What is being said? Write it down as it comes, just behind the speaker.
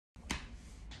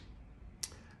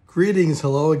Greetings,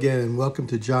 hello again, and welcome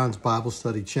to John's Bible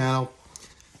Study channel.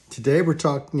 Today we're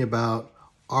talking about,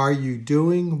 are you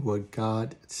doing what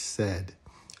God said?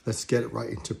 Let's get right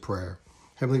into prayer.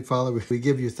 Heavenly Father, we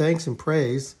give you thanks and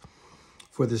praise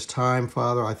for this time,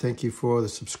 Father. I thank you for the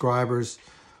subscribers.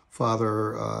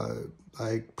 Father,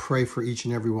 I pray for each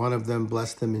and every one of them.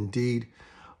 Bless them indeed,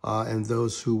 and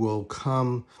those who will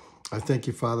come. I thank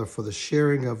you, Father, for the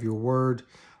sharing of your word.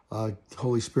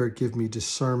 Holy Spirit, give me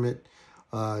discernment.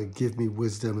 Give me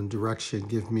wisdom and direction.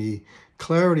 Give me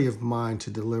clarity of mind to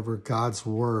deliver God's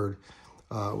word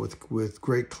with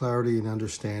great clarity and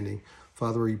understanding.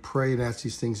 Father, we pray and ask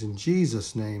these things in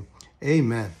Jesus' name.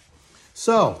 Amen.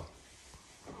 So,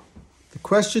 the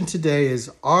question today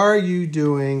is, are you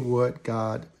doing what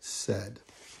God said?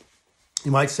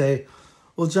 You might say,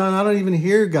 well, John, I don't even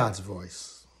hear God's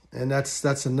voice. And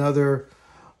that's another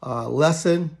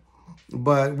lesson.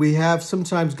 But we have,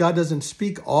 sometimes God doesn't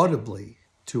speak audibly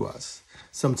to us.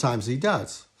 Sometimes he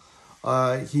does.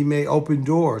 He may open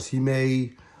doors. He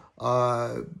may,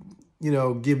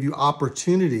 give you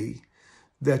opportunity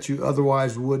that you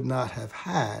otherwise would not have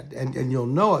had. And you'll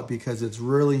know it because it's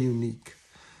really unique,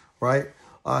 right?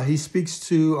 He speaks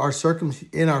to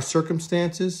in our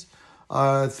circumstances,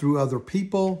 through other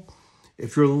people.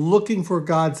 If you're looking for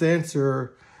God's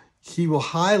answer, he will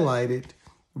highlight it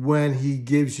when he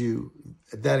gives you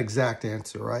that exact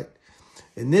answer, right?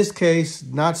 In this case,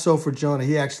 not so for Jonah.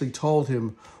 He actually told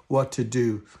him what to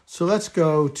do. So let's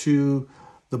go to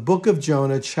the book of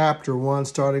Jonah, chapter 1,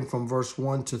 starting from verse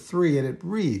 1 to 3, and it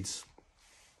reads,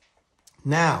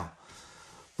 Now,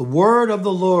 the word of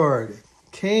the Lord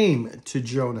came to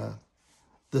Jonah,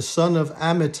 the son of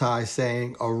Amittai,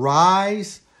 saying,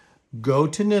 Arise, go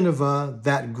to Nineveh,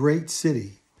 that great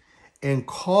city, and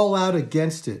call out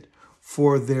against it,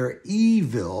 for their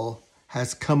evil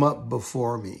has come up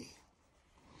before me.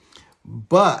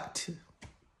 But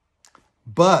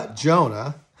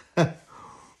Jonah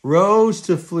rose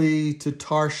to flee to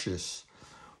Tarshish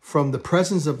from the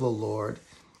presence of the Lord.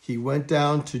 He went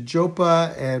down to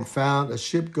Joppa and found a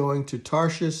ship going to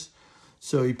Tarshish.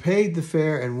 So he paid the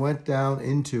fare and went down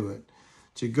into it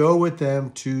to go with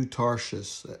them to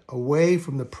Tarshish, away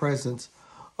from the presence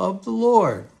of the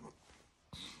Lord.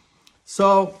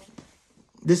 So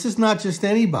this is not just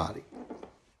anybody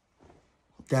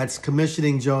that's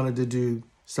commissioning Jonah to do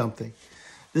something.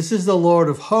 This is the Lord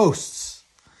of hosts,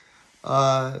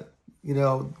 the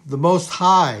Most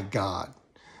High God,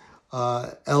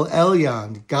 El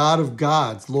Elyon, God of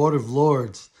gods, Lord of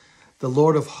lords, the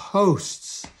Lord of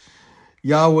hosts,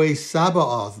 Yahweh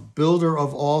Sabaoth, builder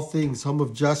of all things, home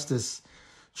of justice,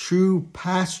 true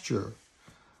pasture,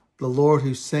 the Lord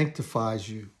who sanctifies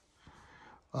you.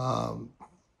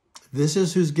 This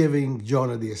is who's giving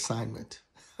Jonah the assignment.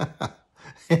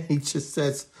 And he just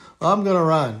says, I'm going to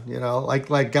run,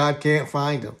 like God can't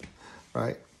find him,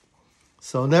 right?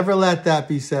 So never let that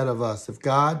be said of us. If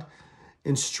God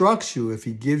instructs you, if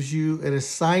he gives you an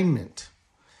assignment,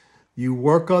 you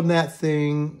work on that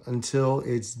thing until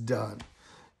it's done.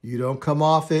 You don't come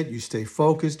off it. You stay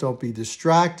focused. Don't be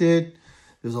distracted.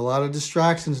 There's a lot of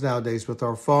distractions nowadays with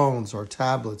our phones, our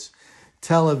tablets,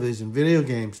 television, video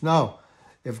games. No,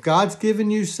 if God's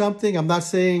given you something, I'm not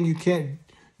saying you can't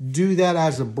do that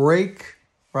as a break,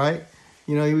 right?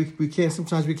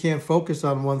 Sometimes we can't focus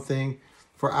on one thing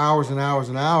for hours and hours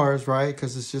and hours, right?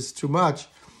 Because it's just too much.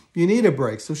 You need a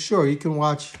break. So sure, you can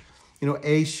watch,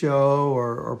 a show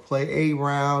or play a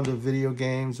round of video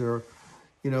games or,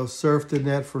 surf the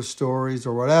net for stories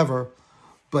or whatever,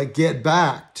 but get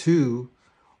back to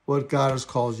what God has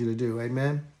called you to do.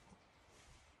 Amen.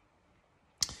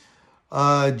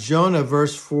 Jonah,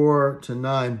 verse 4 to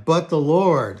 9, but the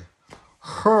Lord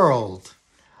hurled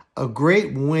a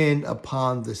great wind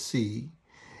upon the sea,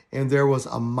 and there was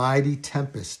a mighty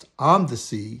tempest on the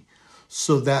sea,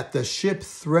 so that the ship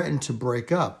threatened to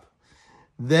break up.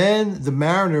 Then the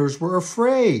mariners were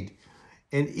afraid,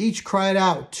 and each cried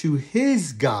out to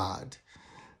his God.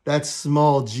 That's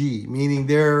small g, meaning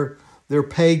they're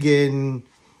pagan,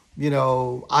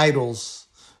 idols.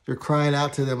 They're crying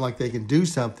out to them like they can do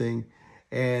something,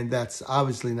 and that's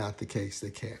obviously not the case. They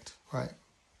can't, right?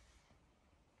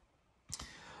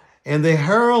 And they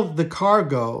hurled the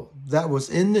cargo that was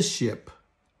in the ship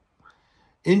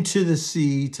into the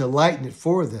sea to lighten it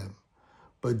for them.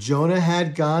 But Jonah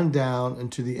had gone down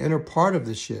into the inner part of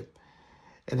the ship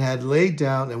and had laid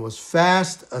down and was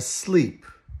fast asleep.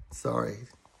 Sorry,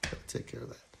 gotta take care of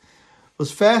that.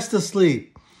 Was fast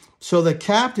asleep. So the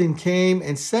captain came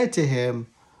and said to him,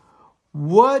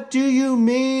 What do you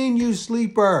mean, you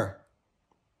sleeper?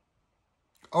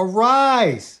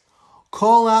 Arise,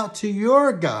 call out to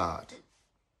your God.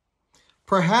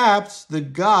 perhaps the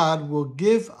God will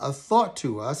give a thought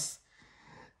to us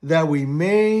that we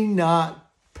may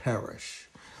not perish.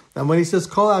 And when he says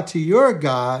call out to your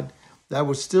God, that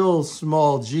was still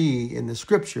small g in the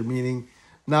scripture, meaning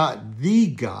not the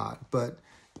God, but,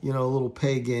 a little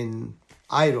pagan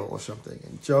idol or something.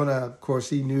 And Jonah, of course,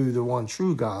 he knew the one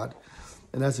true God,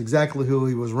 and that's exactly who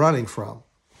he was running from.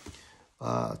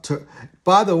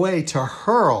 By the way, to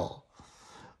hurl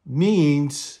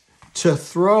means to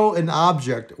throw an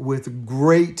object with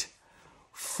great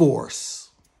force.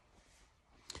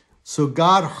 So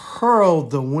God hurled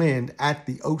the wind at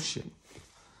the ocean,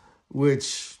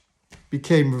 which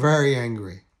became very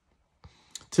angry,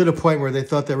 to the point where they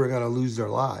thought they were going to lose their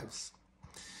lives.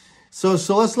 So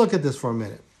let's look at this for a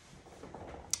minute.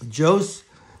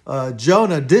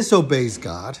 Jonah disobeys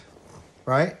God,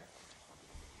 right?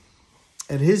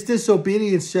 And his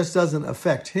disobedience just doesn't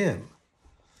affect him.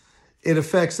 It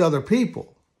affects other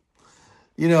people.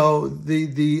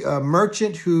 The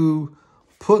merchant who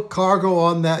put cargo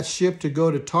on that ship to go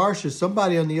to Tarshish,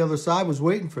 somebody on the other side was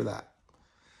waiting for that.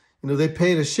 They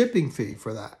paid a shipping fee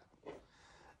for that.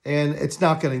 And it's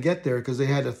not going to get there because they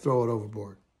had to throw it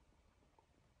overboard.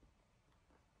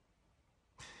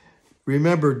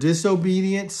 Remember,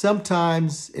 disobedience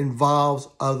sometimes involves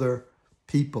other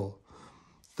people.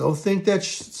 Don't think that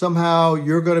somehow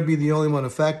you're going to be the only one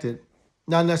affected.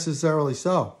 Not necessarily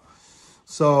so.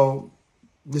 So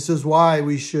this is why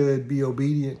we should be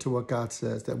obedient to what God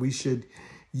says, that we should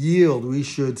yield, we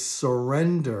should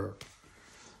surrender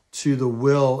to the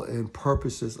will and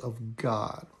purposes of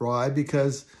God. Why?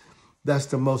 Because that's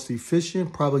the most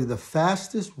efficient, probably the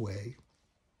fastest way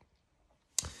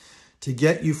to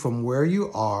get you from where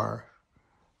you are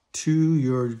to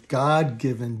your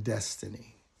God-given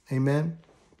destiny. Amen?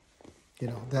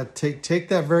 That take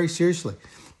that very seriously,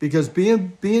 because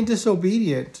being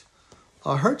disobedient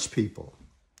hurts people.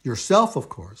 Yourself, of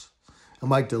course. It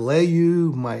might delay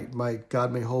you.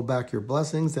 God may hold back your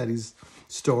blessings that he's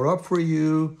stored up for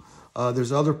you.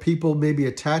 There's other people maybe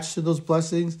attached to those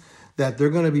blessings that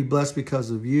they're going to be blessed because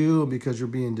of you, and because you're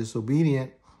being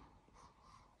disobedient,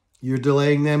 you're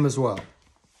delaying them as well.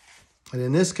 And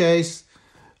in this case,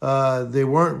 they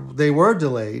were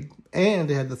delayed, and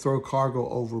they had to throw cargo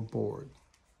overboard.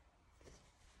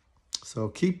 So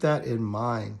keep that in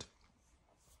mind.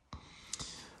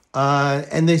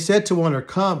 And they said to one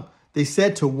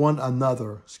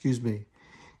another,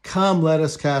 come, let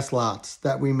us cast lots,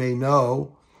 that we may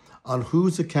know on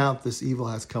whose account this evil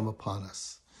has come upon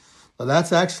us. Now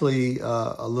that's actually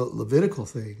a Levitical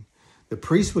thing. The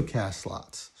priests would cast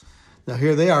lots. Now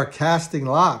here they are casting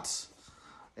lots,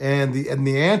 and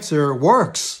the answer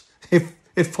works if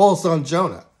it falls on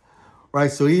Jonah,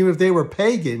 right? So even if they were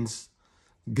pagans,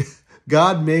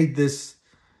 God made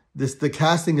the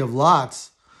casting of lots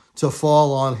to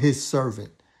fall on his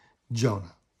servant,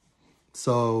 Jonah.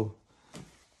 So,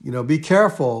 be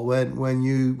careful when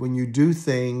you do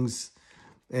things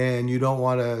and you don't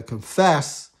want to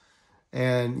confess,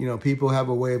 and, people have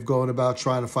a way of going about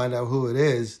trying to find out who it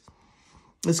is.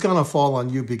 It's going to fall on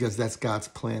you because that's God's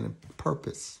plan and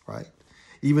purpose, right?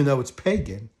 Even though it's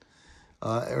pagan,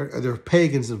 or there are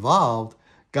pagans involved,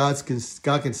 God can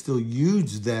still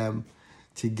use them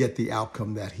to get the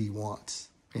outcome that he wants.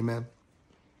 Amen.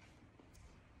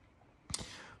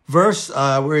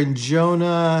 We're in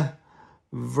Jonah,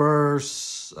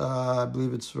 I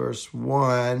believe it's verse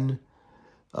 1,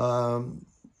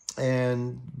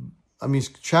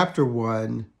 chapter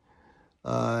 1,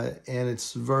 and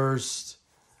it's verse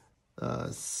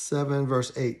 7,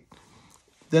 verse 8.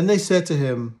 Then they said to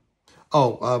him,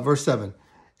 verse 7,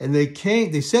 and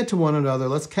they said to one another,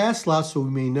 let's cast lots so we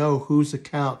may know whose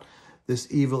account this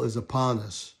evil is upon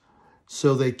us.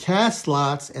 So they cast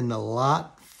lots, and the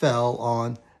lot fell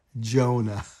on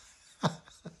Jonah.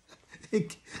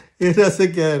 It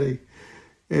doesn't get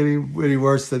any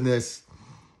worse than this.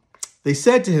 They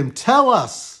said to him, tell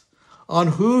us on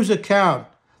whose account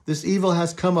this evil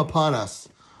has come upon us.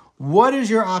 What is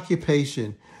your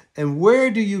occupation, and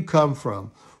where do you come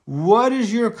from? What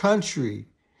is your country,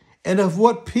 and of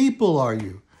what people are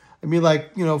you?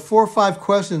 4 or 5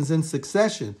 questions in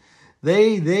succession.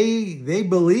 They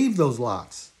believed those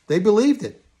lots. They believed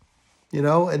it,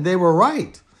 and they were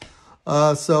right.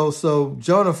 So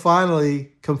Jonah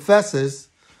finally confesses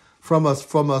from a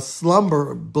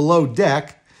slumber below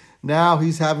deck. Now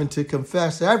he's having to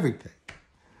confess everything.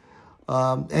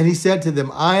 And he said to them,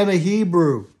 I am a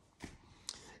Hebrew,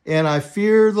 and I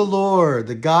fear the Lord,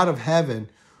 the God of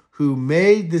heaven, who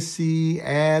made the sea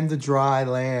and the dry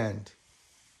land.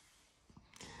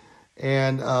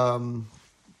 And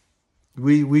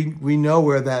we know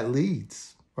where that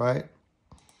leads, right?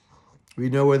 We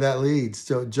know where that leads.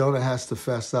 So Jonah has to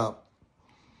fess up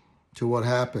to what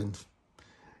happened.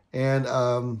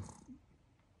 And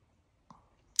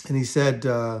he said,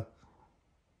 I'm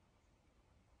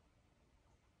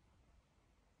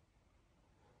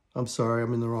sorry,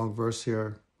 I'm in the wrong verse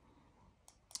here.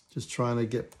 Just trying to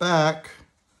get back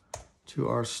to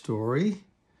our story.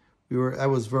 That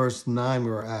was verse 9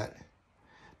 we were at.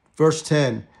 Verse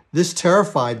 10, this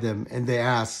terrified them, and they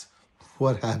asked,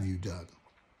 what have you done?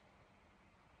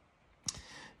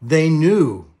 They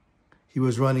knew he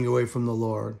was running away from the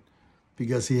Lord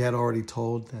because he had already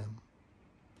told them.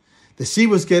 The sea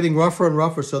was getting rougher and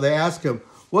rougher, so they asked him,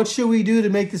 what should we do to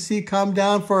make the sea come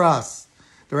down for us?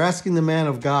 They're asking the man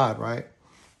of God, right?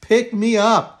 Pick me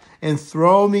up and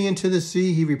throw me into the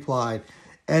sea, he replied,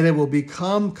 and it will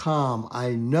become calm.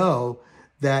 I know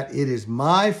that it is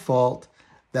my fault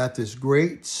that this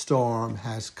great storm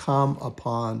has come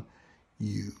upon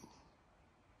you.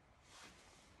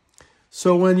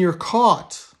 So when you're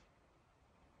caught,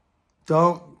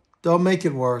 don't make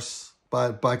it worse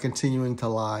by continuing to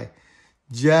lie.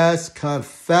 Just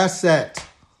confess it.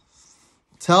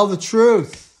 Tell the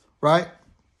truth, right?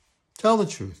 Tell the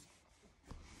truth.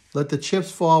 Let the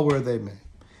chips fall where they may.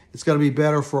 It's going to be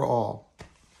better for all.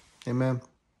 Amen.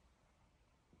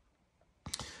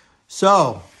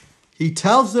 So he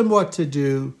tells them what to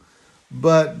do,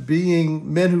 but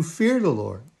being men who fear the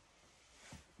Lord,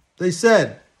 they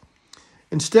said,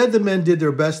 instead the men did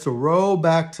their best to row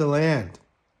back to land,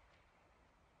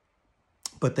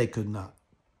 but they could not.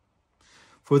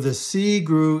 For the sea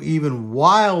grew even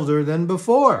wilder than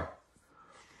before.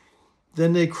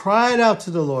 Then they cried out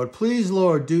to the Lord, please,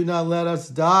 Lord, do not let us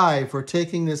die for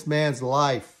taking this man's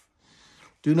life.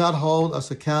 Do not hold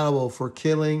us accountable for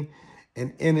killing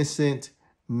an innocent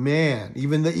man.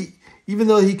 Even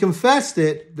though he confessed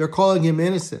it, they're calling him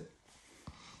innocent.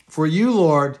 For you,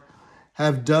 Lord,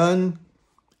 have done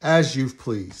as you've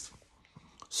pleased.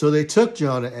 So they took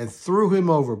Jonah and threw him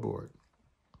overboard.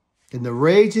 And the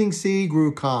raging sea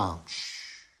grew calm.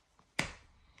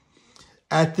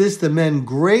 At this, the men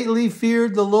greatly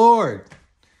feared the Lord,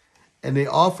 and they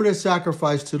offered a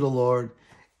sacrifice to the Lord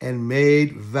and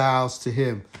made vows to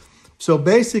him. So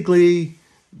basically,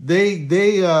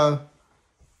 they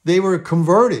were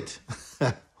converted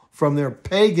from their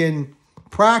pagan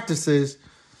practices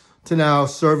to now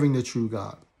serving the true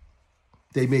God.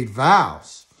 They made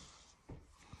vows.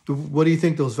 What do you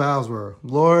think those vows were?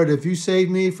 Lord, if you save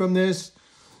me from this,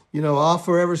 I'll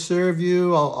forever serve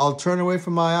you. I'll turn away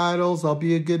from my idols. I'll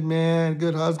be a good man,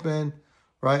 good husband,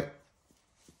 right?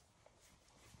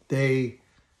 They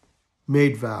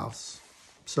made vows.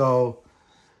 So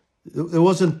it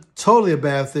wasn't totally a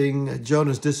bad thing.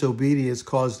 Jonah's disobedience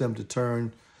caused them to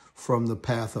turn from the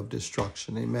path of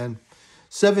destruction. Amen.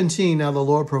 17, now the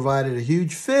Lord provided a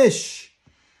huge fish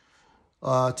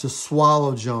to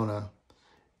swallow Jonah.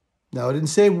 Now, it didn't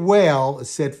say whale, it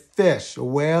said fish. A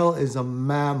whale is a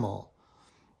mammal.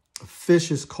 A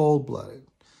fish is cold-blooded.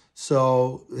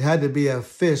 So it had to be a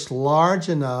fish large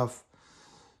enough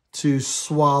to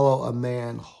swallow a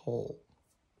man whole.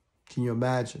 Can you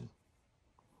imagine?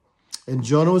 And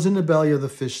Jonah was in the belly of the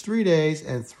fish 3 days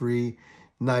and 3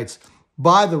 nights.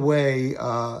 By the way,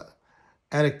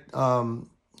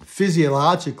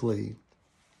 physiologically,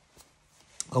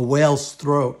 a whale's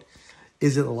throat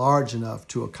isn't large enough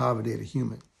to accommodate a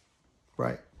human,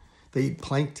 right? They eat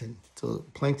plankton, so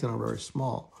plankton are very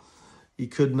small.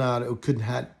 It couldn't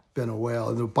have been a whale.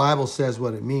 And the Bible says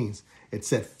what it means. It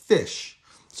said fish.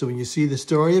 So when you see the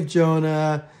story of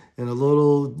Jonah and the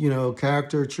little,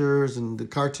 caricatures and the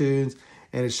cartoons,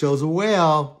 and it shows a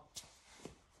whale,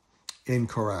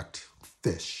 incorrect.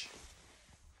 Fish.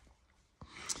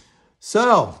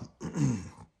 So,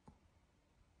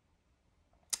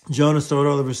 Jonah strode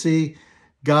over the sea.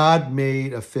 God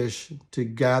made a fish to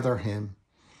gather him.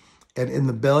 And in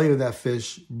the belly of that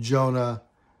fish, Jonah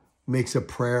makes a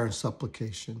prayer and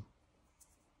supplication.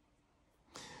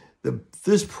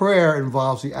 This prayer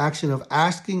involves the action of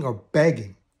asking or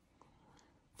begging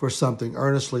for something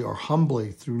earnestly or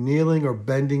humbly through kneeling or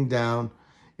bending down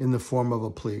in the form of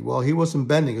a plea. Well, he wasn't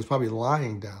bending. He was probably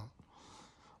lying down.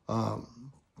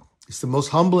 It's the most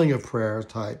humbling of prayer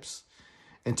types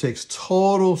and takes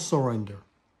total surrender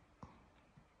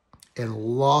and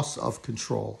loss of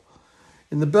control.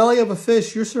 In the belly of a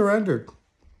fish, you're surrendered.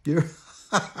 You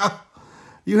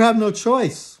have no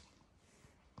choice.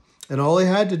 And all he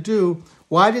had to do,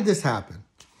 why did this happen?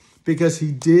 Because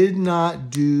he did not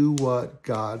do what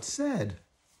God said.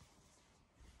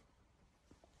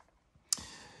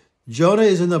 Jonah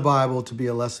is in the Bible to be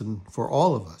a lesson for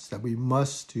all of us, that we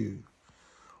must do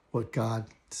what God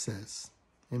says.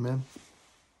 Amen.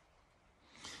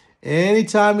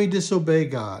 Anytime we disobey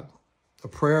God, a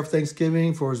prayer of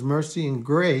thanksgiving for his mercy and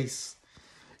grace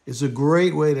is a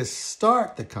great way to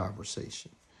start the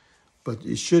conversation. But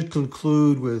it should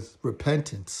conclude with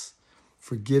repentance,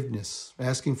 forgiveness,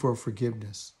 asking for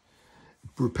forgiveness.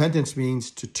 Repentance means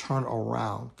to turn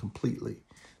around completely.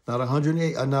 Not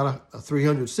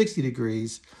 360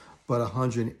 degrees, but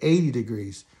 180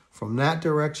 degrees from that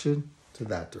direction to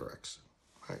that direction.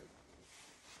 Right?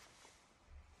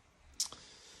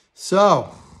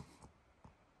 So,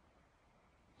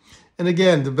 and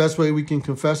again, the best way we can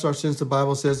confess our sins, the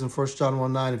Bible says in 1 John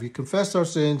 1:9, if you confess our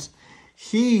sins,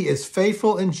 he is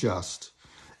faithful and just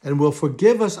and will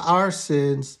forgive us our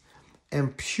sins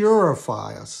and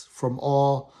purify us from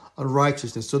all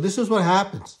unrighteousness. So this is what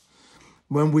happens.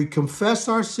 When we confess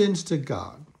our sins to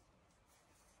God,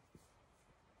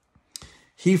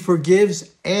 he forgives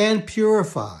and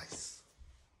purifies.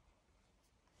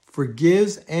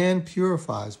 Forgives and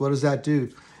purifies. What does that do?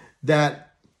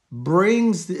 That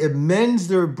it mends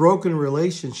their broken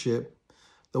relationship.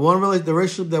 The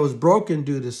relationship that was broken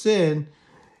due to sin,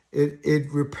 it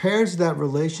repairs that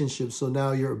relationship. So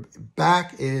now you're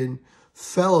back in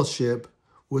fellowship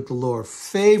with the Lord.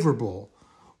 Favorable,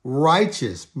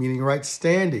 righteous, meaning right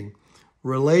standing,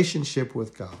 relationship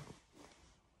with God.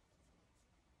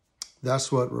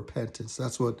 That's what repentance,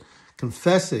 that's what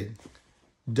confessing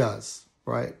does,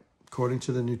 right? According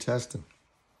to the New Testament.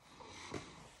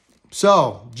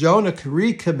 So Jonah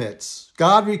recommits,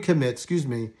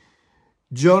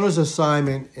 Jonah's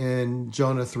assignment in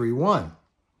Jonah 3:1.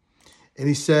 And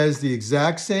he says the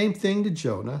exact same thing to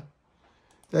Jonah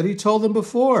that he told him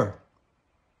before.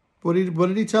 What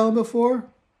did he tell him before?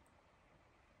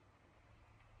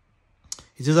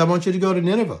 He says, I want you to go to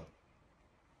Nineveh.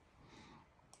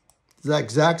 It's the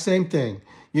exact same thing.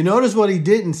 You notice what he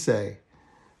didn't say.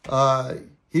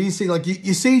 He didn't say, like,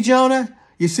 you see, Jonah?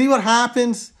 You see what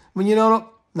happens when you don't?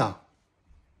 No.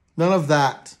 None of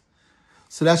that.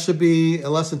 So that should be a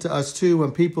lesson to us too.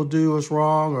 When people do us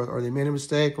wrong or they made a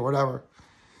mistake or whatever,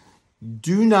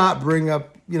 do not bring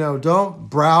up, don't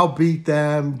browbeat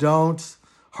them. Don't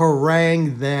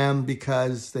harangue them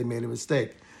because they made a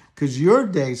mistake. Because your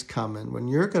day's coming when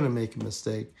you're going to make a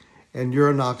mistake and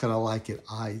you're not going to like it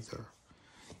either.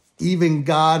 Even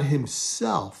God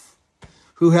himself,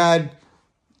 who had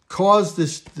caused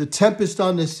the tempest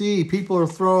on the sea, people are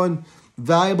throwing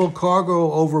valuable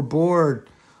cargo overboard.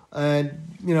 And,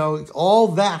 all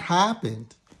that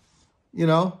happened.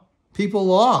 People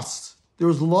lost. There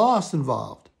was loss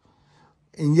involved.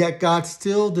 And yet God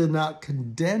still did not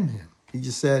condemn him. He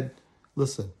just said,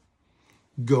 listen,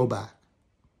 go back.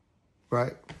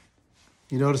 Right?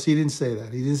 You notice he didn't say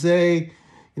that. He didn't say,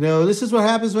 this is what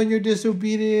happens when you're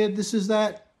disobedient. This is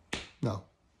that. No.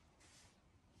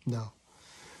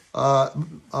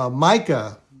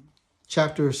 Micah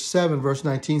chapter 7, verse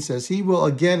 19 says, he will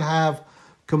again have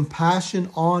compassion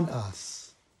on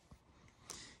us.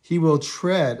 He will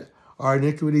tread our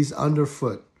iniquities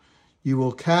underfoot. You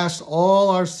will cast all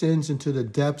our sins into the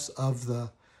depths of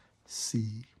the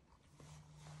sea.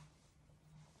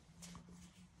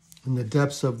 In the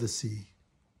depths of the sea.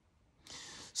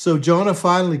 So Jonah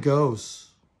finally goes.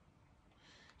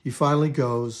 He finally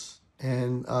goes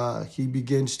and he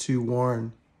begins to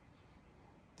warn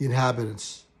the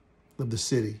inhabitants of the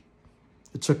city.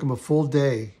 It took him a full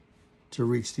day to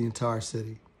reach the entire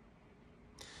city.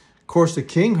 Of course, the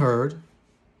king heard.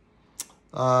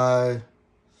 Let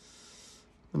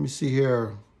me see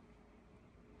here.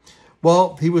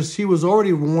 Well, he was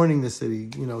already warning the city,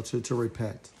 to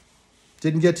repent.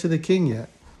 Didn't get to the king yet,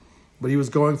 but he was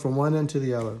going from one end to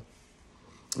the other.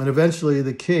 And eventually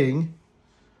the king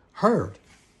heard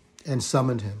and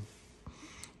summoned him.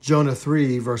 Jonah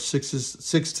 3, verse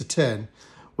 6 to 10.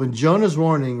 When Jonah's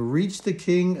warning reached the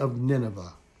king of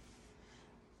Nineveh,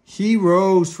 he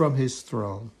rose from his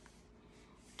throne,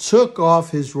 took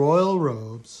off his royal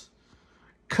robes,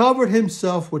 covered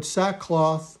himself with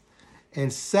sackcloth,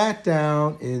 and sat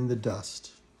down in the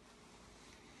dust.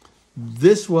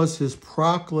 This was his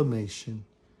proclamation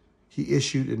he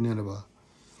issued in Nineveh.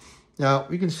 Now,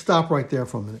 we can stop right there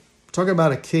for a minute. We're talking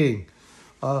about a king.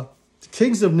 The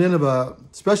kings of Nineveh,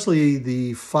 especially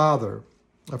the father,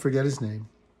 I forget his name,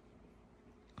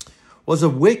 was a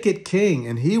wicked king,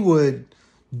 and he would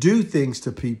do things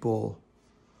to people.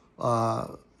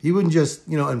 He wouldn't just,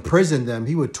 imprison them.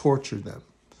 He would torture them,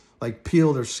 like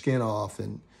peel their skin off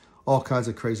and all kinds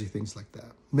of crazy things like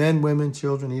that. Men, women,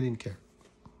 children, he didn't care.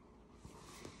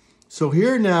 So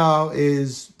here now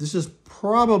this is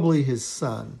probably his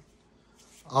son.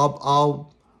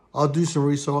 I'll do some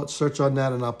research on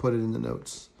that and I'll put it in the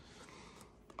notes.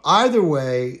 Either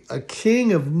way, a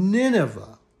king of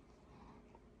Nineveh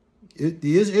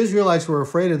The Israelites were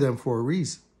afraid of them for a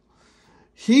reason.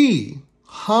 He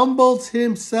humbles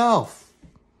himself,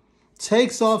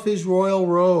 takes off his royal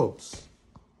robes,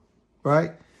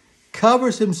 right?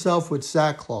 Covers himself with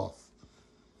sackcloth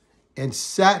and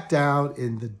sat down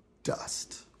in the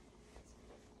dust.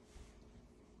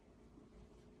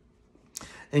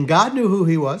 And God knew who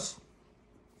he was.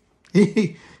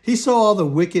 He saw all the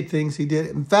wicked things he did.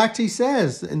 In fact, he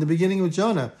says in the beginning of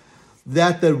Jonah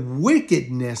that the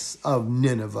wickedness of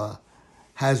Nineveh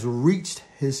has reached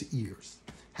his ears,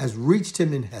 has reached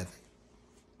him in heaven.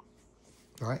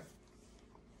 All right?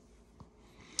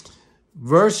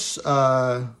 Verse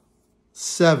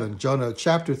 7, Jonah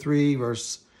chapter 3,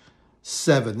 verse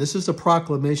 7. This is a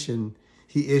proclamation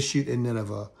he issued in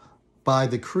Nineveh by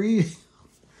decree,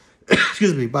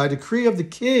 by decree of the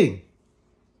king.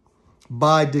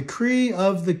 By decree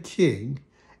of the king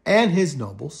and his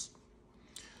nobles,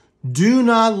 do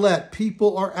not let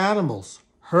people or animals,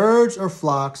 herds or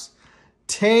flocks,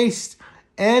 taste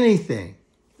anything.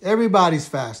 Everybody's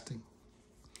fasting.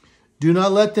 Do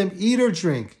not let them eat or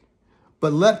drink,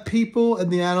 but let people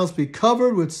and the animals be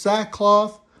covered with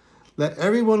sackcloth. Let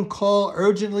everyone call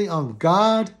urgently on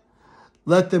God.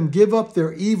 Let them give up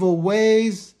their evil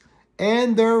ways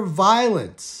and their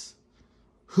violence.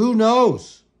 Who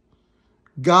knows?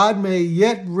 God may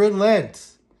yet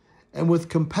relent and with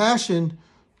compassion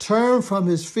turn from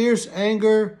his fierce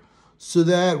anger so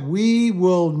that we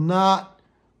will not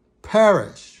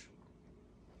perish.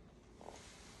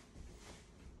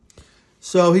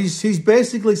 So he's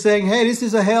basically saying, hey, this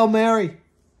is a Hail Mary.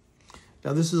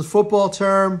 Now, this is a football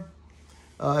term.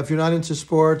 If you're not into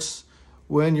sports,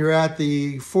 when you're at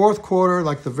the fourth quarter,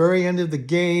 like the very end of the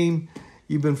game,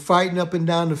 you've been fighting up and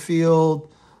down the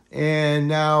field, and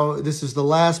now this is the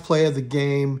last play of the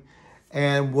game.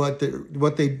 And what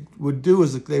they would do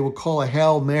is they would call a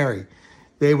Hail Mary.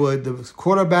 The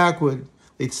quarterback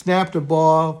they'd snap the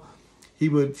ball. He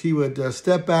would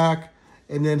step back,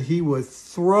 and then he would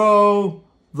throw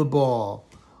the ball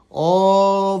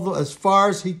as far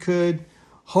as he could,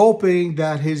 hoping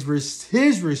that his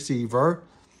receiver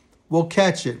will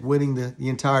catch it, winning the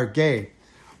entire game,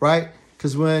 right?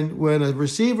 Because when a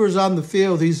receiver's on the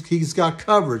field, he's got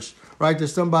coverage, right?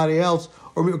 There's somebody else,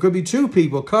 or it could be two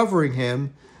people covering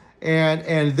him,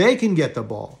 and they can get the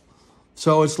ball.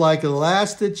 So it's like the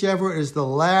last ditch effort is the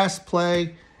last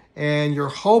play, and you're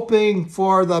hoping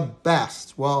for the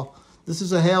best. Well, this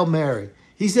is a Hail Mary.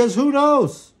 He says, who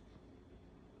knows?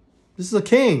 This is a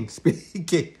king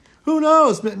speaking. Who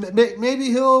knows? Maybe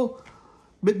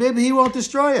he won't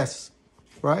destroy us,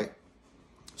 right?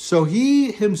 So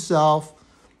he himself,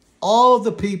 all of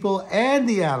the people and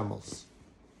the animals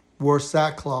wore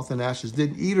sackcloth and ashes,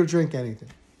 didn't eat or drink anything.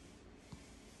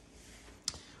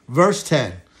 Verse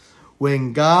 10,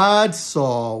 when God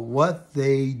saw what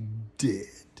they did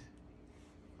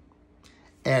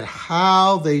and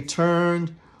how they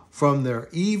turned from their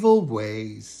evil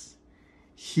ways,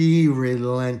 he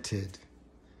relented,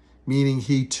 meaning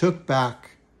he took back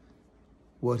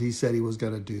what he said he was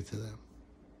going to do to them,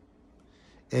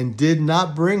 and did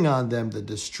not bring on them the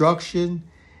destruction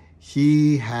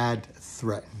he had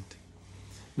threatened.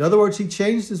 In other words, he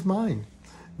changed his mind.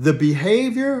 The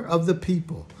behavior of the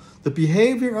people, the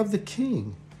behavior of the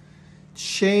king,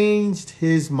 changed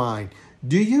his mind.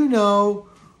 Do you know,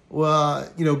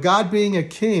 God being a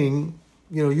king,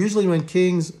 usually when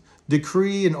kings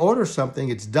decree and order something,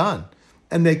 it's done,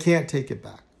 and they can't take it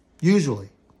back, usually.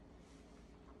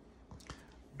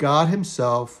 God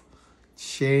himself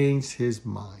changed his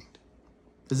mind.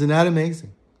 Isn't that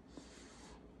amazing?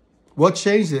 What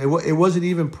changed it? It wasn't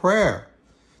even prayer.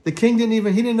 The king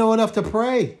didn't know enough to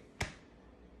pray.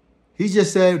 He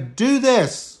just said, do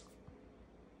this.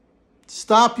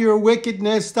 Stop your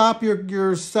wickedness. Stop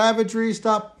your savagery.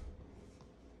 Stop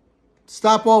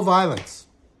all violence.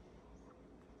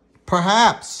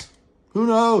 Perhaps. Who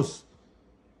knows?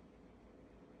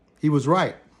 He was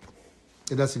right.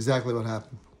 And that's exactly what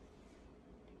happened.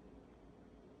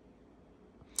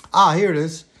 Here it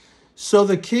is. So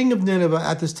the king of Nineveh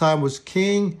at this time was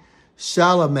King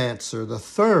Shalmaneser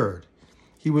III.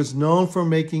 He was known for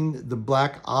making the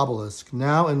black obelisk,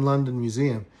 now in London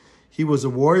Museum. He was a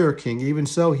warrior king. Even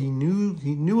so, he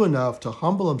knew enough to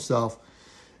humble himself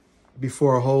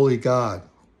before a holy God.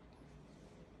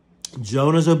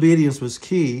 Jonah's obedience was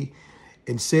key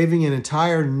in saving an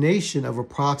entire nation of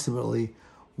approximately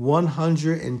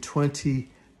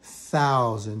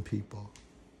 120,000 people.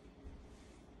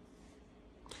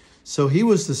 So he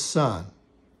was the son.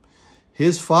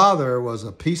 His father was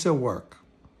a piece of work.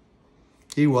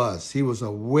 He was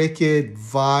a wicked,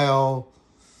 vile,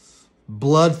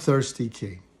 bloodthirsty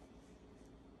king.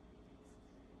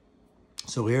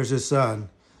 So here's his son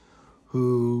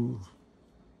who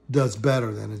does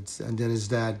better than his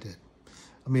dad did.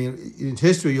 I mean, in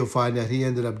history, you'll find that he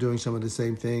ended up doing some of the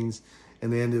same things,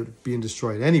 and they ended up being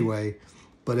destroyed anyway.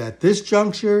 But at this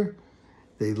juncture,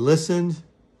 they listened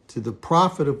to the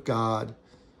prophet of God,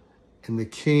 and the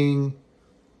king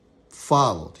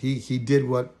followed. He did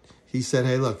what he said.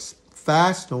 Hey, look,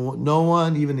 fast, no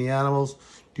one, even the animals,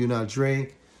 do not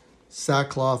drink,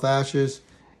 sackcloth, ashes.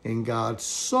 And God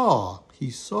saw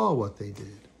what they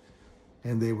did,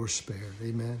 and they were spared.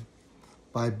 Amen.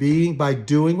 By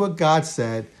doing what God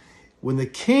said, when the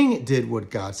king did what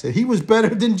God said, he was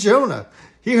better than Jonah.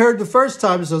 He heard the first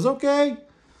time, he says, okay.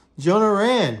 Jonah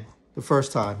ran the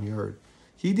first time he heard.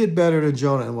 He did better than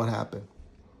Jonah, and what happened?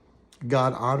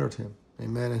 God honored him.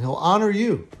 Amen. And he'll honor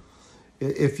you.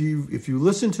 If you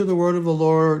listen to the word of the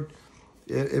Lord,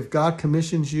 if God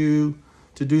commissions you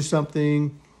to do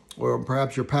something, or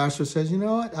perhaps your pastor says, you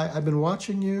know what, I've been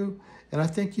watching you, and I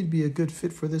think you'd be a good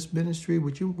fit for this ministry.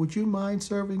 Would you mind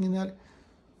serving in that?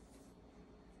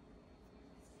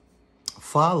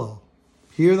 Follow.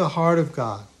 Hear the heart of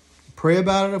God. Pray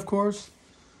about it, of course,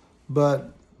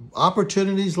 but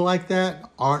opportunities like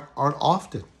that aren't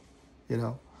often, you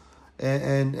know.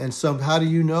 And so how do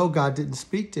you know God didn't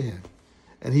speak to him?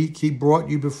 And he brought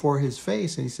you before his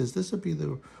face, and he says, this would be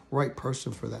the right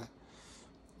person for that.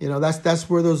 You know, that's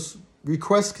where those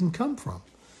requests can come from.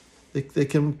 They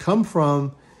can come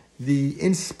from the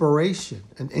inspiration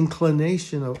and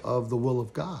inclination of the will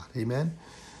of God. Amen.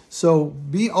 So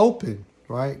be open,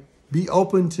 right? Be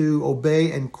open to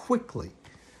obey and quickly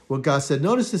what God said.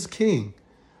 Notice this king,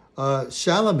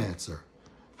 Shalmaneser,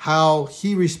 how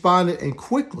he responded and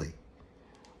quickly.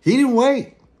 He didn't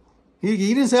wait. He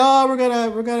didn't say, oh,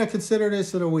 we're gonna consider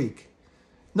this in a week.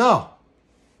 No.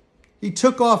 He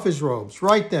took off his robes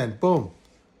right then. Boom.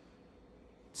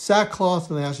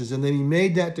 Sackcloth and ashes. And then he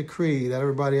made that decree that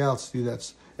everybody else do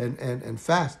that and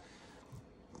fast.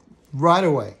 Right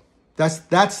away. That's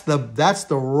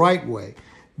the right way.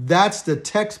 That's the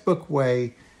textbook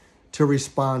way to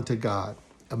respond to God.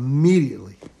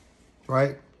 Immediately.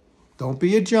 Right? Don't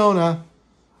be a Jonah.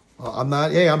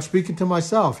 I'm speaking to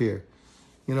myself here.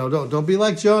 You know, don't be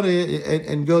like Jonah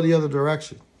and go the other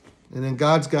direction. And then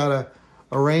God's got to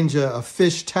arrange a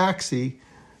fish taxi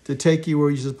to take you where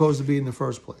you're supposed to be in the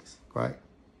first place, right?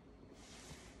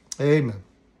 Amen.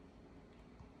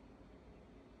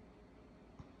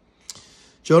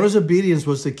 Jonah's obedience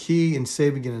was the key in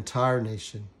saving an entire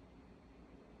nation.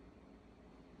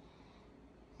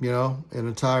 You know, an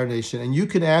entire nation. And you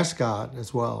can ask God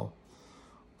as well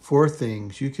for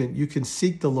things. You can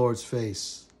seek the Lord's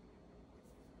face.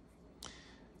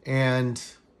 And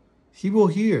he will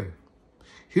hear.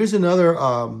 Here's another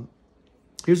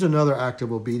act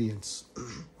of obedience.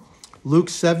 Luke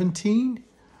 17,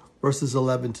 verses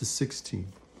 11 to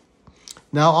 16.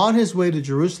 Now on his way to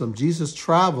Jerusalem, Jesus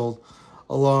traveled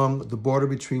along the border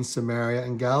between Samaria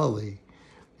and Galilee.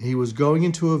 He was going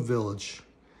into a village.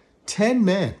 10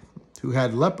 men who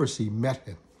had leprosy met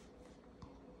him.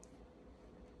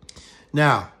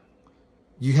 Now,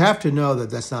 you have to know that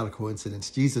that's not a coincidence.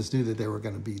 Jesus knew that they were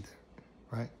going to be there,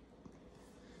 right?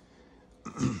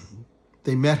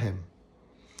 They met him.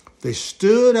 They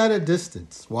stood at a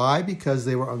distance. Why? Because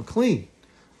they were unclean.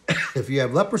 If you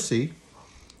have leprosy,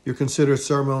 you're considered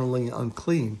ceremonially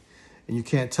unclean. And you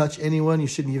can't touch anyone. You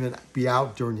shouldn't even be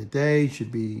out during the day. You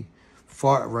should be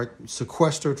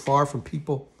sequestered far from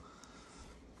people.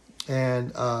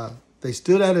 And they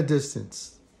stood at a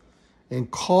distance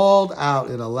and called out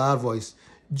in a loud voice,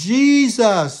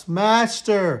 Jesus,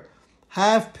 Master,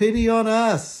 have pity on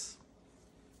us.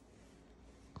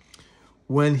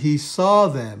 When he saw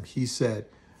them, he said,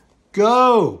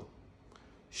 go,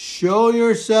 show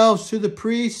yourselves to the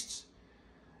priests.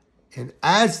 And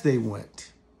as they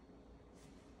went,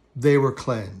 they were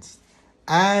cleansed.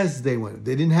 As they went.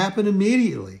 They didn't happen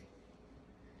immediately.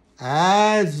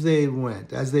 As they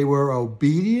went, as they were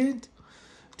obedient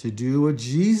to do what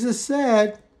Jesus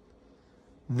said,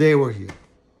 they were healed.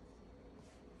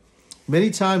 Many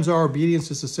times our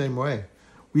obedience is the same way.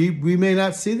 We may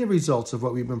not see the results of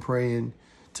what we've been praying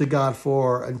to God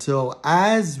for until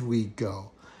as we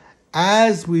go,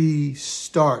 as we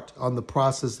start on the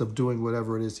process of doing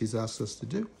whatever it is he's asked us to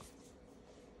do.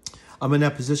 I'm in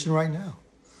that position right now.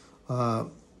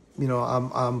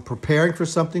 I'm preparing for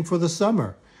something for the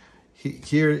summer.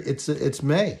 Here it's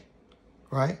May,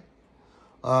 right?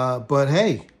 But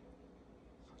hey,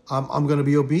 I'm going to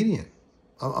be obedient.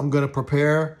 I'm going to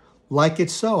prepare like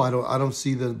it's so. I don't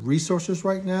see the resources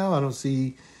right now. I don't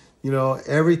see,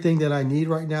 everything that I need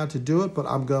right now to do it. But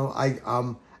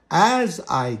I'm as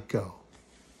I go,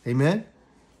 amen.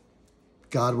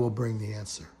 God will bring the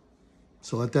answer.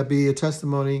 So let that be a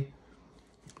testimony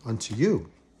unto you,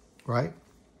 right?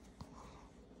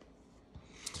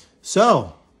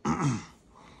 So,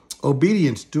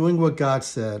 obedience, doing what God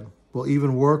said, will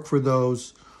even work for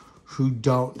those who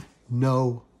don't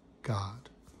know God.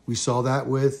 We saw that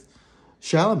with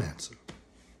Shalmaneser.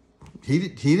 He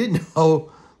didn't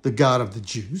know the God of the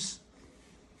Jews.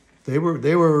 They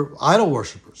were idol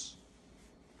worshipers,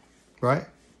 right?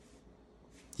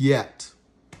 Yet,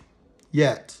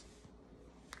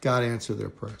 God answered their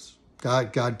prayers.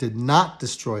 God did not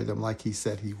destroy them like he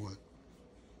said he would.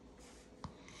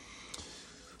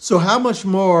 So how much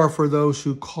more for those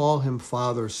who call him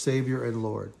Father, Savior, and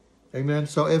Lord? Amen.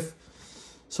 So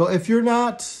if you're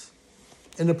not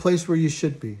in a place where you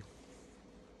should be,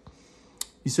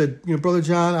 you said, Brother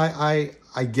John,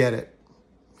 I get it.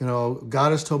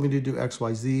 God has told me to do X,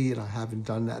 Y, Z, and I haven't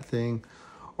done that thing.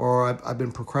 Or I've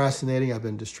been procrastinating, I've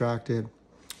been distracted.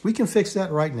 We can fix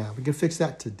that right now. We can fix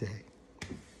that today.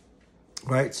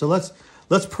 Right? So let's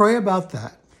pray about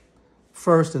that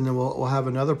first, and then we'll have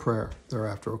another prayer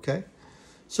thereafter, okay?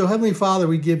 So Heavenly Father,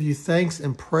 we give you thanks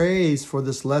and praise for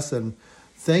this lesson.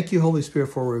 Thank you, Holy Spirit,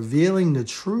 for revealing the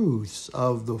truths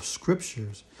of the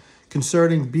scriptures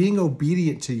concerning being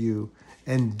obedient to you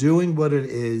and doing what it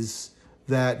is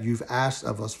that you've asked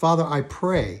of us. Father, I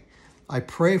pray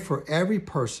for every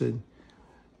person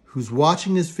who's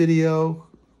watching this video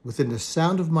within the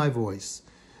sound of my voice,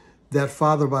 that,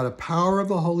 Father, by the power of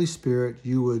the Holy Spirit,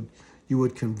 you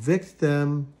would convict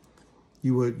them,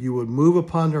 you would move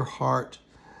upon their heart,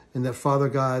 and that, Father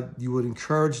God, you would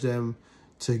encourage them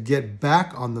to get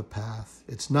back on the path.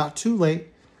 It's not too late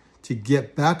to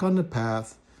get back on the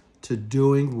path to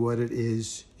doing what it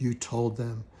is you told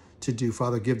them to do.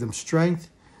 Father, give them strength,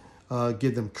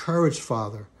 give them courage,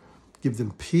 Father. Give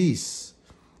them peace.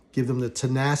 Give them the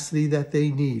tenacity that they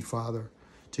need, Father,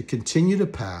 to continue the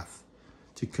path,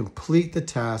 to complete the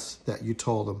task that you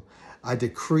told them. I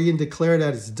decree and declare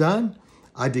that it's done.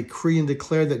 I decree and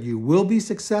declare that you will be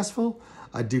successful.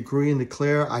 I decree and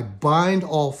declare I bind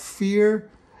all fear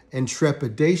and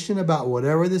trepidation about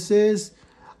whatever this is.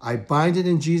 I bind it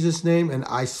in Jesus' name, and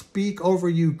I speak over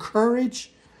you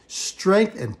courage,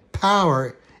 strength, and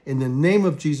power in the name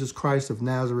of Jesus Christ of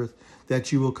Nazareth,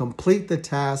 that you will complete the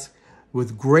task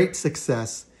with great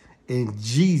success in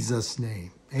Jesus'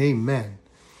 name. Amen.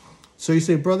 So you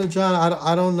say, Brother John,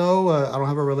 I don't know. I don't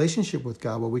have a relationship with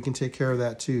God. Well, we can take care of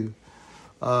that too.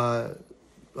 John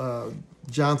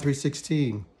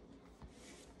 3:16.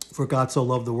 For God so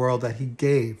loved the world that he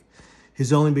gave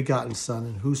his only begotten Son,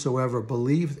 and whosoever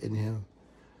believeth in him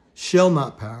shall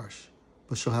not perish,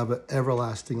 but shall have an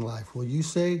everlasting life. Will you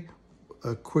say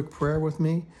a quick prayer with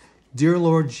me? Dear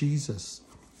Lord Jesus,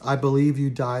 I believe you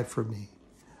died for me.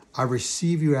 I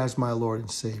receive you as my Lord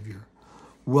and Savior.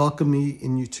 Welcome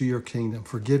me to your kingdom.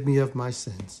 Forgive me of my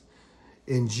sins.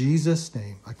 In Jesus'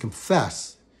 name, I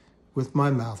confess with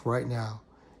my mouth right now.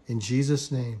 In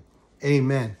Jesus' name,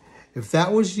 amen. If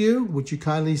that was you, would you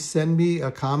kindly send me a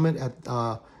comment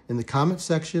in the comment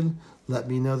section? Let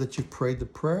me know that you prayed the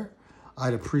prayer.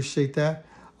 I'd appreciate that.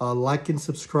 Like and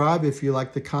subscribe if you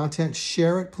like the content.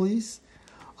 Share it, please.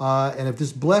 And if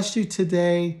this blessed you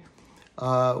today,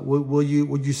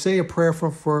 would you say a prayer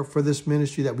for this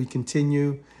ministry, that we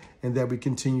continue and that we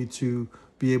continue to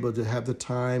be able to have the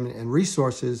time and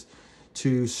resources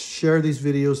to share these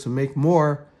videos, to make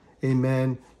more,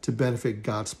 amen, to benefit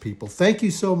God's people. Thank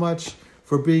you so much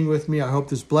for being with me. I hope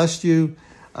this blessed you,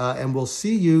 and we'll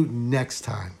see you next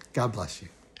time. God bless you.